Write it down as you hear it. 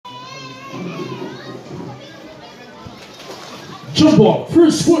Jump ball,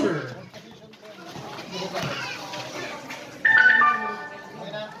 first quarter.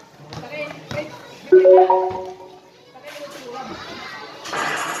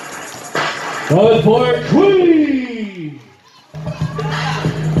 Good for Queen.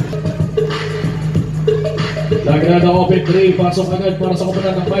 Lagyan ng open 3, pasok agad para sa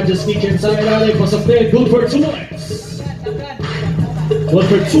koponan ng Madge'S Kitchen sa ilalim, pasok din, good for 2 points. Good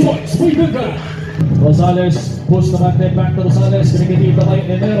for 2 points, point ka. Rosales, push naman din back to Rosales, kinikitita kay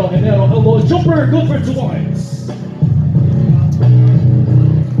Enero, elbow jumper, good for 2 points.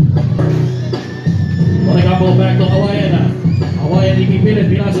 Marikabo back to Hawayan. Hawayan ipipilit,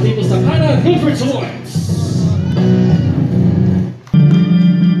 pinasa dito sa kanan, good for 2 points.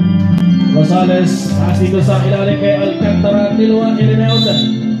 Rosales, pass dito sa ilalim kay Alcantara, Niluan, in-and-out.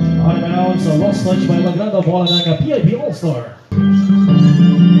 On-and-out sa lost touch by Lagranda, bola ng PIB All-Star.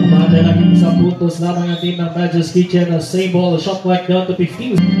 Kumanda naging isang puntos lamang ang team ng Madge'S Kitchen. Same ball, shot clock down to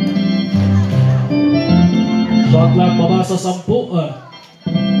 15. Shot clock mabasa 10.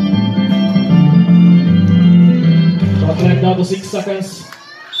 Shot clock down to 6 seconds.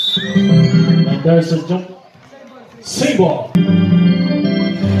 And there's a jump. Same ball.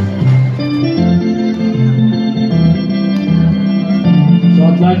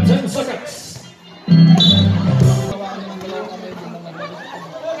 Shot clock 10 seconds.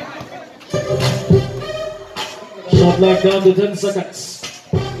 Shot clock down to 10 seconds.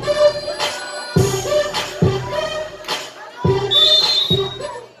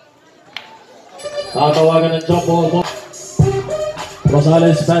 Tatawagan ng jump ball.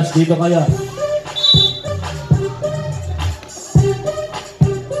 Rosales pass dito kaya.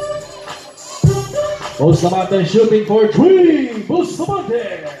 Bustamante shooting for 3.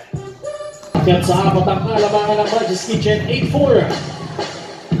 Bustamante. Akyat sa apat ang kalamangan ng Madge'S Kitchen, 8-4.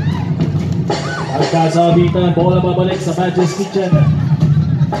 Pagkasabitan, bola babalik sa Madge'S Kitchen.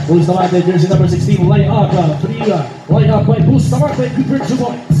 Bustamante, jersey number 16, lay up. 3, lay up by Bustamante, good for 2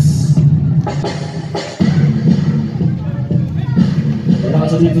 points.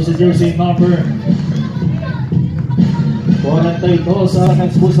 Nasa dito sa jersey number 42 sa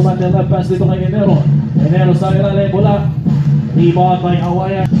Bustamante, left pass dito kay Enero. Enero sa ilalim, bola. Rebound by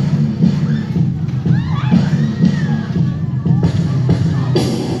Hawayan.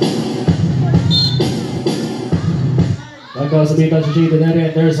 Nagkasabitan si Jade Neri,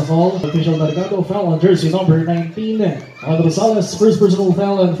 and there's a foul. Official Mercado foul on jersey number 19. Andre Rosales, first personal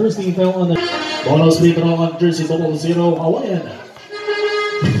foul and first team foul on the bonus free throw on jersey 00 Hawayan.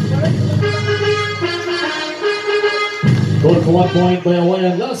 Goal for 1 point by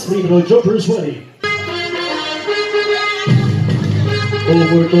Hawayan. Last free throw, jumpers ready.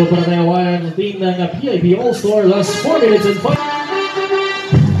 Over 2 para kay Hawayan, team ng PIB All-Star. Last 4 minutes and 5.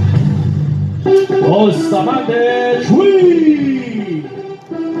 Bustamante, 3!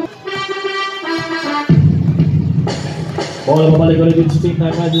 Bola babalik ulit din sa team ng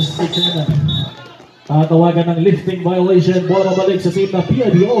Madge'S Kitchen. Tatawagan ng lifting violation. Bola babalik sa team ng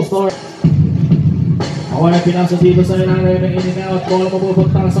PIB All-Star. Hawayan pinasa dito sa ilalim ng in-and-out. Bola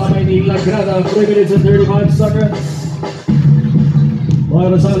mapupunta sa may ni Lagrada. 3 minutes and 35 seconds. Bola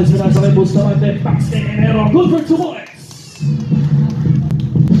Rosales pinasa kay Bustamante. Pass kay Enero. Good for 2 points.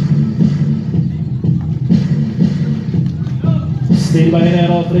 Still by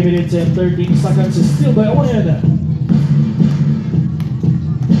Enero, 3 minutes and 13 seconds, still by Hawayan.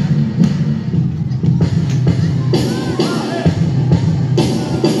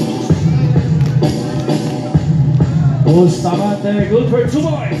 Bustamante, good for 2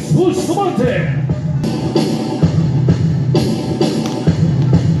 points. Bustamante.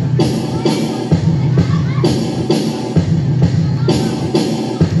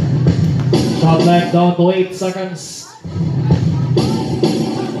 Shot clock down to 8 seconds.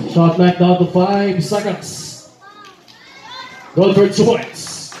 Shot clock down to 5 seconds. Good for 2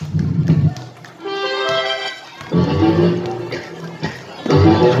 points.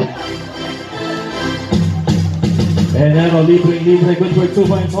 Enero, libre, good for 2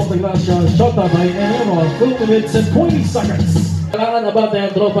 points. Off the glass shot by Enero. 2 minutes and 20 seconds. Kailangan about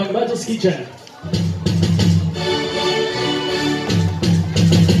na yung tropang Madge'S Kitchen.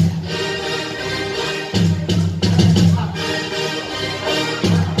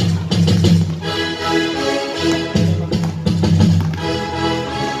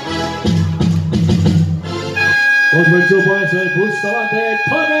 Good for 2 points by Bustamante.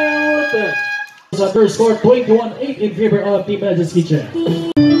 Time out! Sa third score, 21-8 in favor of Team Madge'S Kitchen.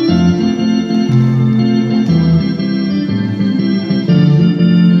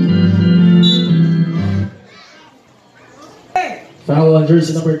 Foul on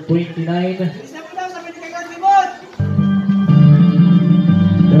jersey number 29.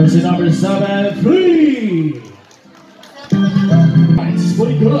 Jersey number 7, 3. It's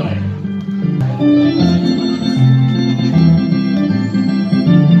pretty good.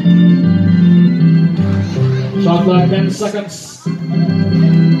 Shot clock 10 seconds.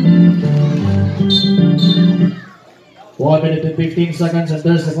 1 minute and 15 seconds, and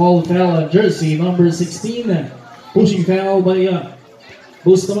there's the call foul on jersey number 16. Pushing foul by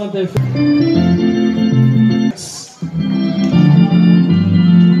Bustamante.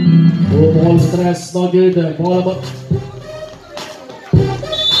 Ball stress, no good. Ball about.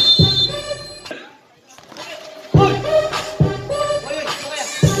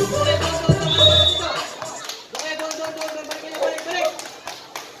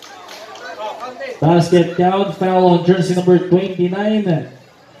 Basket count, foul on jersey number 29.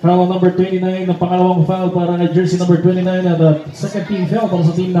 Foul on number 29, ang pangalawang foul para na jersey number 29 at the second team foul para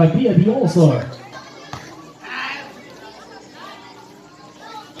sa team na BRGY All-Star.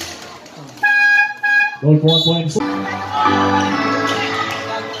 Goal for 1 point.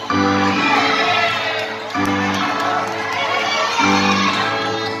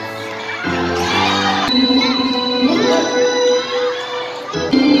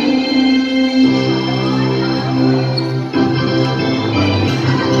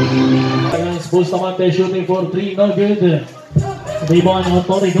 Bustamante shooting for 3, no good. Rebound on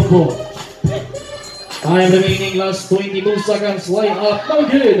Tony Gumbo. Time remaining, last 22 seconds, line up, no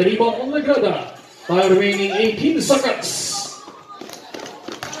good. Rebound on Lagrada. Time remaining 18 seconds.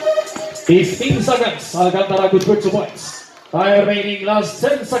 15 seconds, Alcantara good for 2 points. Time remaining, last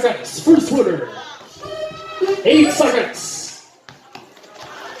 10 seconds, first quarter. 8 seconds.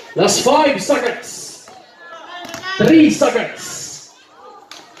 Last 5 seconds. 3 seconds.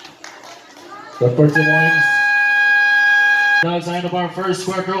 The first 2 points. That's the end of our first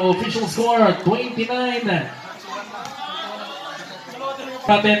quarter. Official score 29.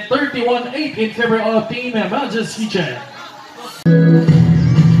 Captain 31-8 in favor of team Madge'S Kitchen.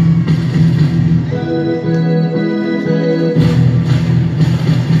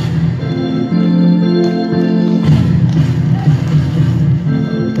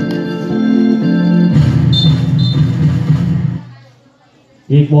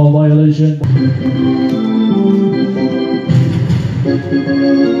 Equal violation.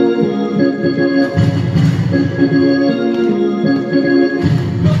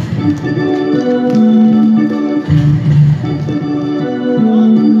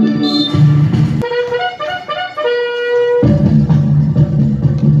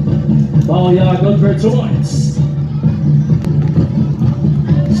 Bauya good for 2 points.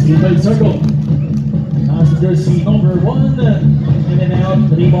 Steven circle. That's jersey number 1. In and out.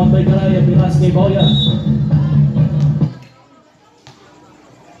 Rebound by Karaya. Pinas kay Bauya.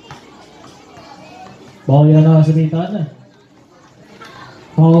 Bauya na sa bitan.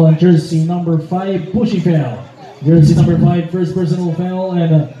 Foul on jersey number 5. Pushing foul. Jersey number 5. First personal foul.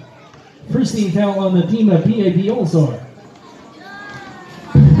 And first team foul on the team of BAGY All-Star.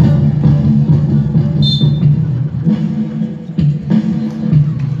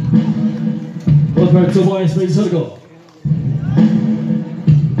 For 2 points, please circle.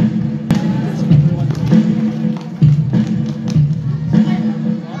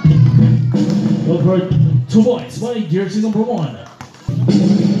 Go for 2 points by jersey number 1.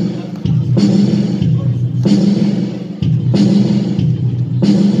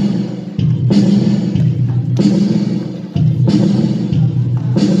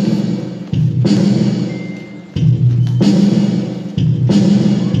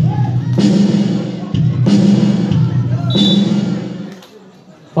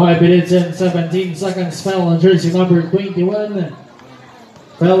 Five minutes and 17 seconds. Foul on jersey number 21.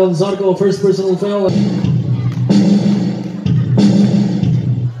 Foul on Zarco, first personal foul.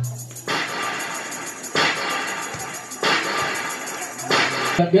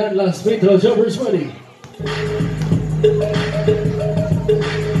 Again, last free throw, jumpers ready.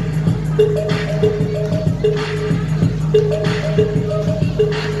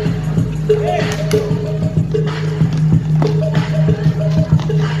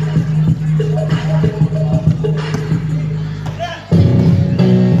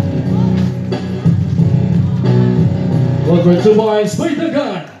 For 2 points, play the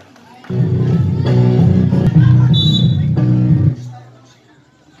gun.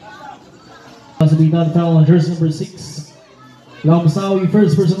 Has to be done foul on jersey number 6. Lamsawi,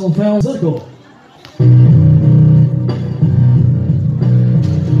 first personal foul, circle.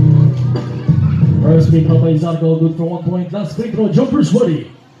 First free throw by Zarco, good for 1 point. Last free throw, jumpers ready.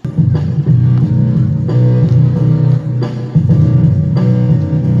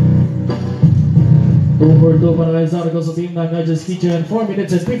 Over 2-for-2 para kay Zarco sa team ng Madge'S Kitchen. 4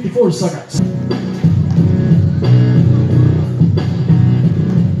 minutes and 54 seconds.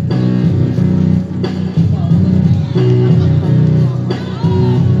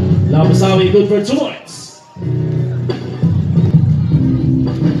 Labasawi, good for 2 points.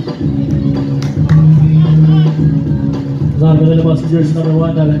 Zarco nalabas to jersey number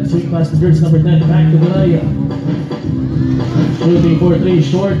 1 and swing pass to jersey number 10 back to Barangay. Shooting for 3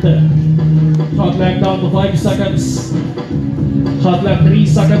 short. Shot clock down to 5 seconds. Shot clock 3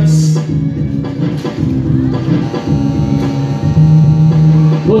 seconds.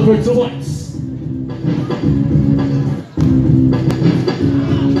 Good for 2 points.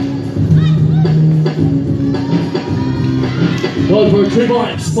 Good for 3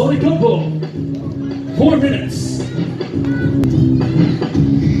 points. BALACANTA. 4 minutes.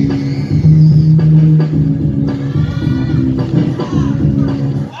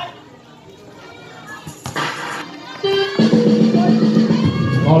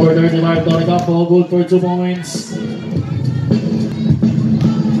 Over 35, BALACANTA, good for 2 points.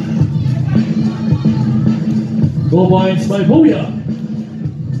 Goal points by Booyah.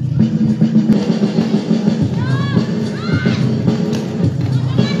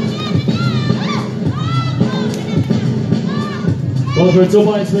 Goal for 2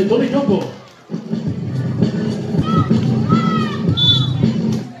 points by BALACANTA.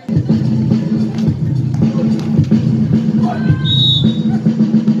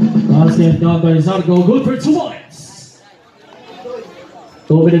 Basket down by Zarco, good for 2 points.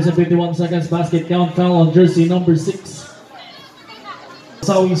 2 minutes and 51 seconds. Basket count foul on jersey number 6.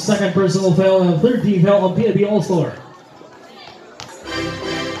 Sawi's second personal foul and 13th foul on PNP All-Star.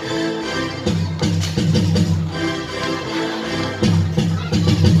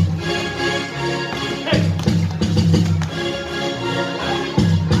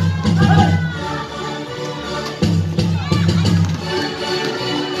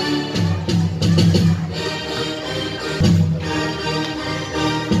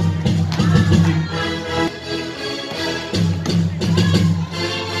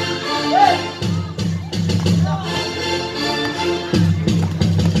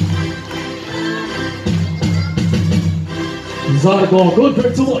 Zarco, good for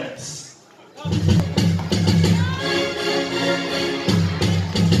 2 points.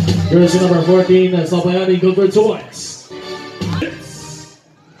 Jersey number 14, Sabayani, good for 2 points.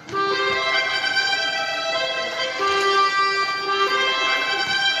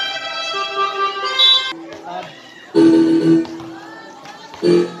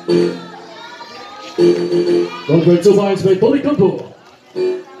 Good for 2 points by BALACANTA.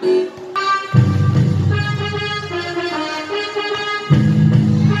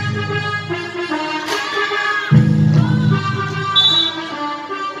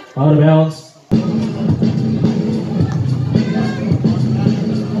 Out of bounds.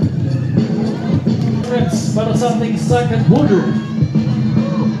 Para sa ating second quarter.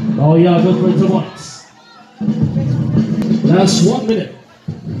 Oh yeah, good for 2 points. Last 1 minute.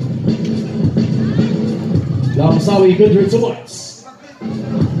 Lamsawi, good for 2 points.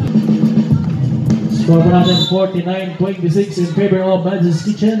 Score pa natin 49-26 in favor of Madge'S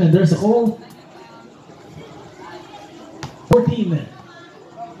Kitchen, and there's a call. 14 minutes.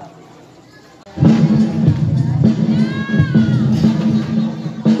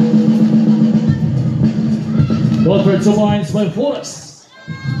 Good for 2 points by Forrest.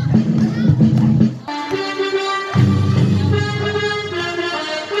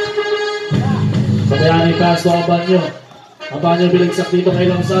 Sabayani pass to Abanyo. Abanyo biligsak dito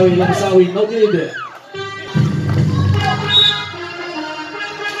kay Lamsawi. Lamsawi, no good.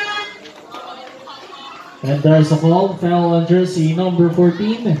 And there's a call. Foul on jersey number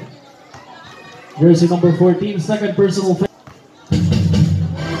 14. Jersey number 14, second personal foul.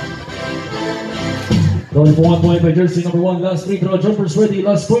 Going for 1 point by jersey number 1. Last free throw jumpers ready.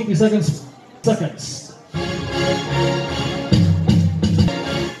 Last 20 seconds.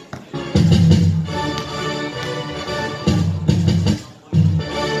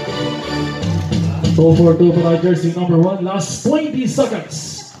 Go for 2 for jersey number 1. Last 20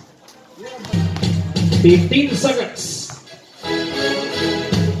 seconds. 15 seconds.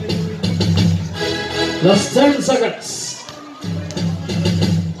 Last 10 seconds.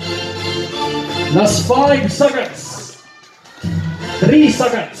 Last 5 seconds. 3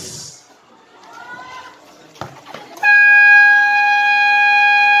 seconds.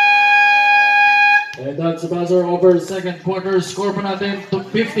 And that's the buzzer over second quarter. Score pa natin to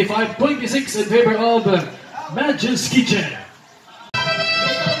 55-26 in favor of Madge'S Kitchen.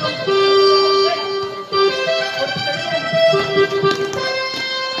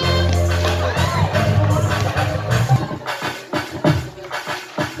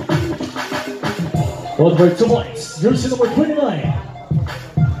 One for 2 points. Jersey number 29.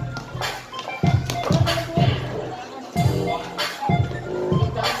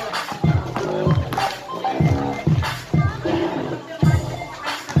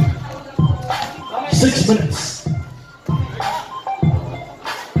 Six minutes.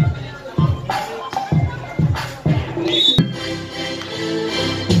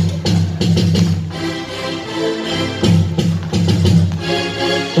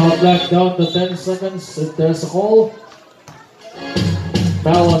 Shot clock down to 10 seconds. If there's a call,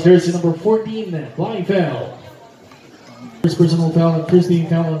 foul on jersey number 14, flying foul. First personal foul and first team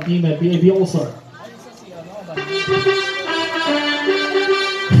foul on team at BAB All-Star.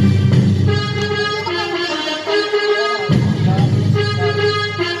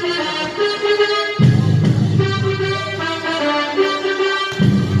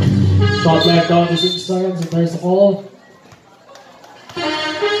 Shot clock down to 6 seconds. If there's a call,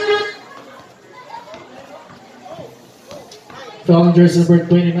 foul on jersey number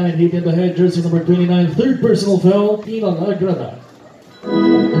 29, hit in the head, jersey number 29, third personal foul, Tina Lagrada.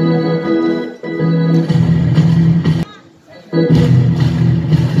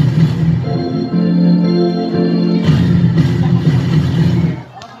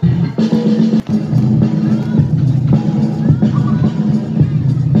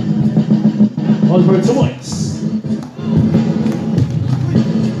 One for 2 points.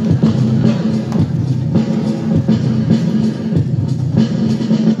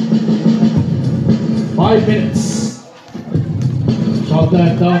 Five minutes. Shot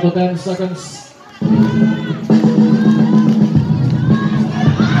clock down to 10 seconds.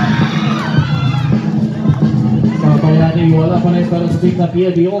 Kapayani, wala pa rin para sa team na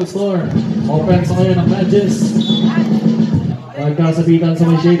PLB All-Star. Offense ngayon ng Madge'S. Nagkasabitan sa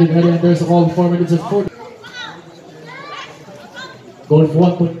may shaded area and there's a call 4 minutes and 40. Goal for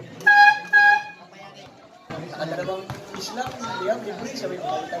 1 point.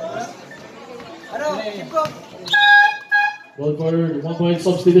 Goal for 1 point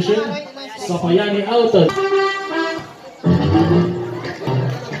substitution. Sapayani out.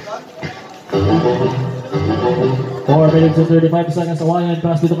 4 minutes and 35 seconds away and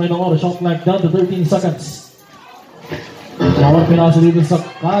pass dito kayo ng oras. Shot clock down to 13 seconds. Bawat pinasa dito sa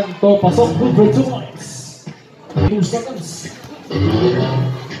kanto. Pasok. Good for 2 points. 2 seconds.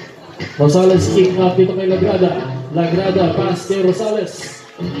 Rosales kick up dito kay Lagrada. Lagrada pass kay Rosales.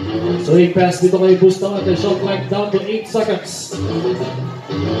 Swing pass dito kay Bustamante. Shot clock down to 8 seconds.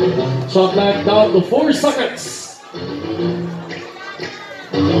 Shot clock down to 4 seconds.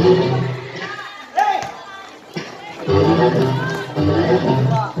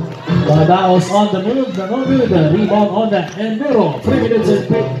 Badaos on the move, the no good, the rebound on the Endero. 3 minutes and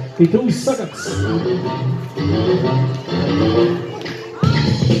 52 seconds.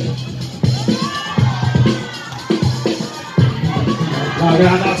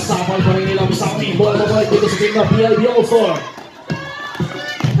 Nagana sapal pa rin nilang Sami. Bola babalik dito sa team na BRGY All-Star.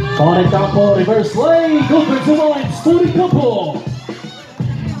 Tony Campo, reverse play. Good for 2 points. Tony Campo.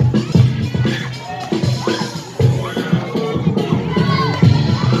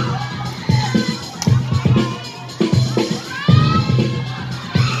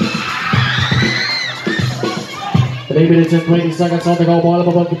 Three minutes and 20 seconds on the go. Bola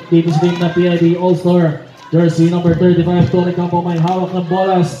babalik dito sa team na BRGY All-Star. Jersey number 35, Tony Campo may hawak ng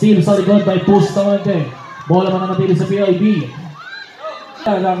bola. Steal sa likod by Bustamante. Bola mananatili sa PIB.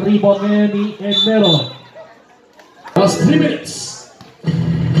 Ang rebound ngayon ni Endero. Last 3 minutes.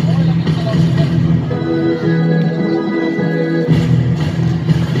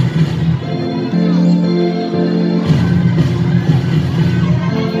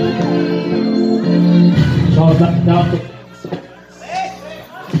 Shot down to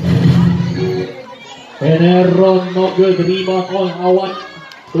Enero, no good. Rebound on Awan.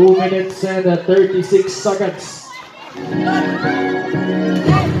 2 minutes and 36 seconds.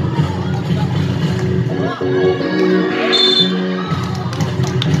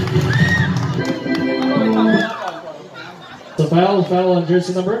 So foul on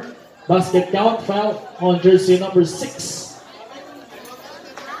jersey number. Basket count, foul on jersey number 6.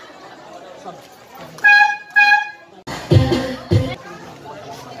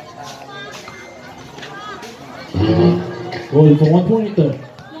 Going for 1 point.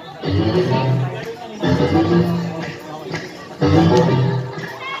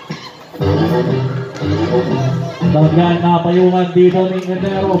 Dagan na payungan dito ni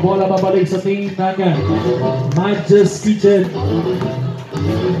Endero. Bola babalik sa team Dagan. Madge'S Kitchen.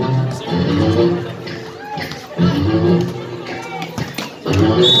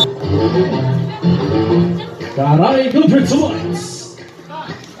 Karay, good for 2 points.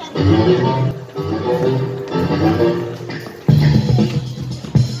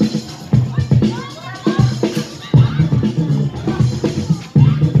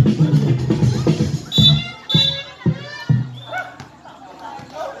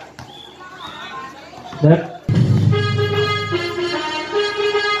 That.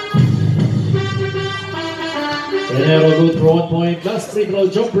 Enero good for 1 point. Last free throw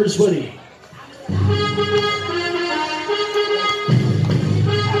jumpers ready.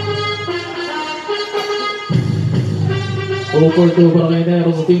 Over to Barangay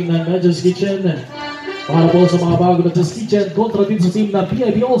Enero sa team ng Madge'S Kitchen. Para po sa mga bago na Madge'S Kitchen kontra din sa team ng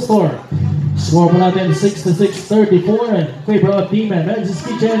PIB All-Star. Score po natin 66-34 in favor of team and Madge'S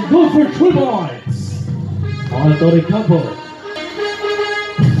Kitchen. Good for 3 points. Anthony Campo.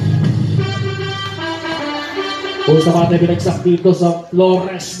 Post naman na binagsak dito sa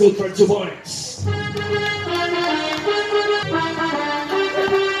Flores. Good for 2 points.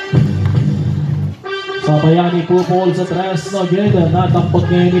 Sa Bayani po Paul sa tres na again. Natampot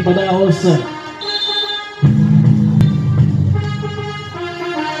ngayon ni Badaos.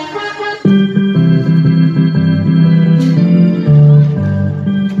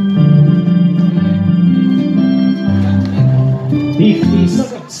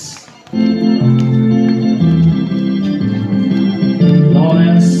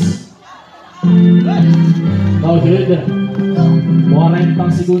 Good.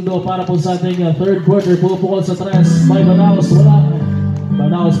 40 segundo para po sa ating third quarter. Pupukol sa tres by Badaos. Wala.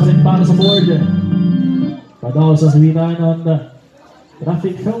 Badaos pa rin para sa board. Badaos sa sabihan on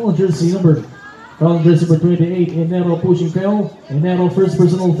traffic foul jersey number. Foul jersey number 28. Enero pushing foul. Enero first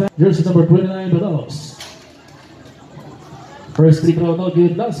personal foul. Jersey number 29. Badaos. First free throw no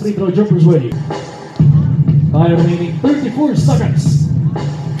good. Last free throw jumpers ready. Time remaining 34 seconds.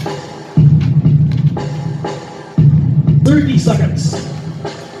 30 seconds.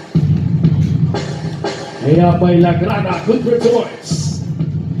 Kaya by Lagrada, good for 2 points.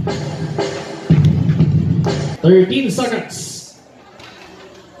 13 seconds.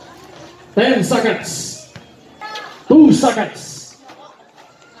 10 seconds. 2 seconds.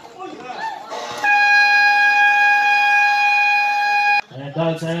 And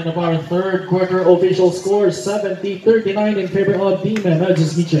that's the end of our third quarter official score, 70-39 in favor of team and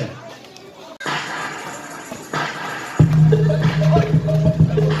Madge'S Kitchen.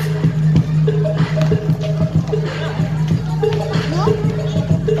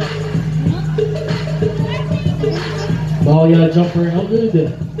 Oh yeah, jumper, no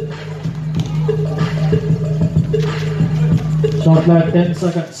good. Shot clock 10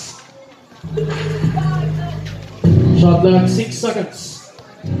 seconds. Shot clock 6 seconds.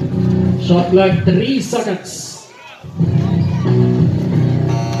 Shot clock 3 seconds.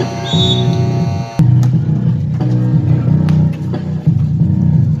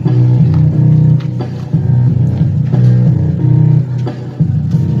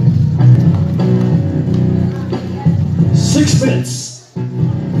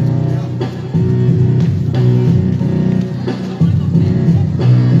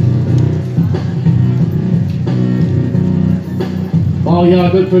 Oh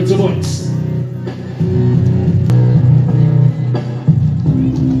yeah, good for 2 points.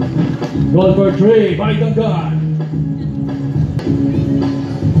 Goal for 3 by Duncan.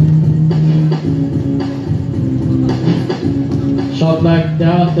 Shot clock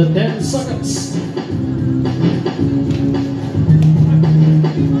down to 10 seconds.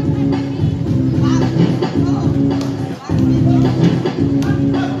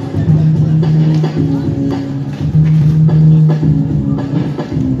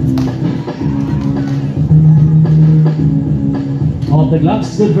 The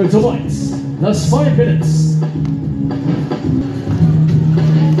glass good for 2 points. That's 5 minutes.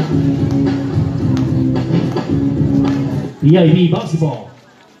 BIB basketball.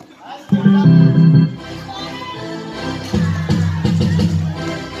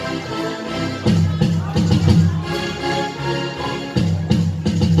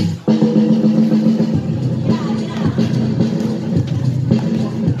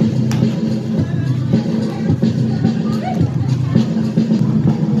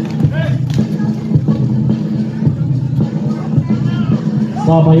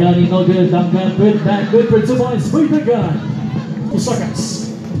 Bayani no good. Duncan good. Back good for 2 points. Wait the gun. 2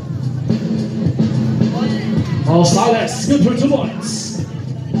 seconds. Gonzalez good for 2 points.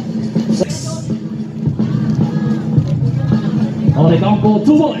 6. Orecampo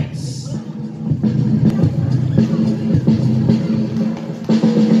 2 points.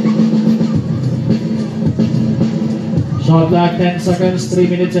 Shot clock 10 seconds. 3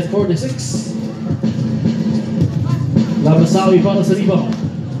 minutes and 46. Labasawi para sa rebound.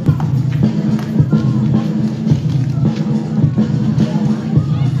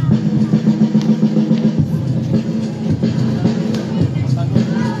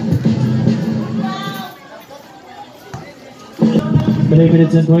 3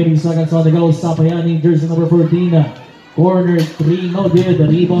 minutes and 20 seconds on the go. Sapayani, jersey number 14. Corner 3 noted. The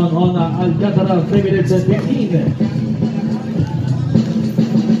rebound on Alcantara. 3 minutes and 15.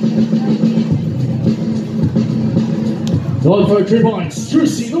 Going for 3 points.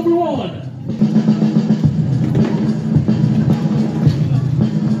 Jersey number 1.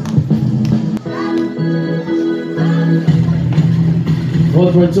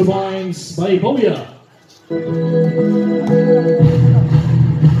 Going for 2 points by Boya.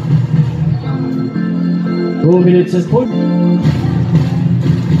 Two minutes and 40.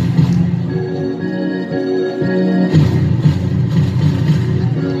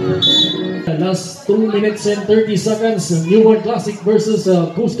 Last 2 minutes and 30 seconds. Newborn Classic versus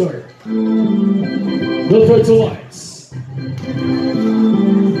Coast Guard. Good for 2 points.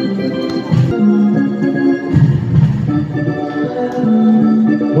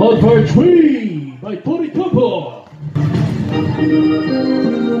 Good for 3 by Puricampo.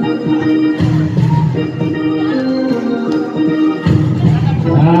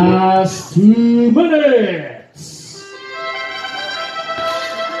 Last 2 minutes.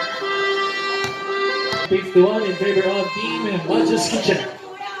 51 in favor of Team Madge'S Kitchen.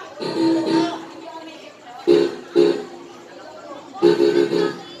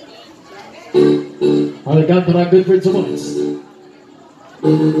 Alcantara good for 2 points.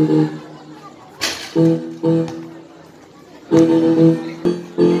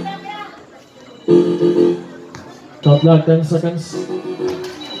 Shot clock 10 seconds.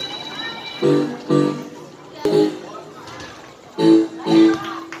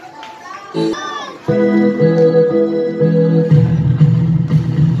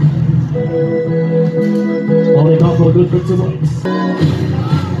 Only Combo good for 2 points.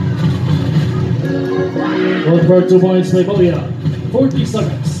 Good for 2 points by Boya. 40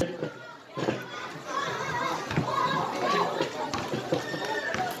 seconds.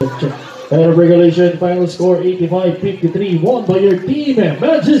 End of regulation, final score 85-53, won by your team,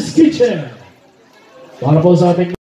 Madge'S Kitchen. Para po sa ating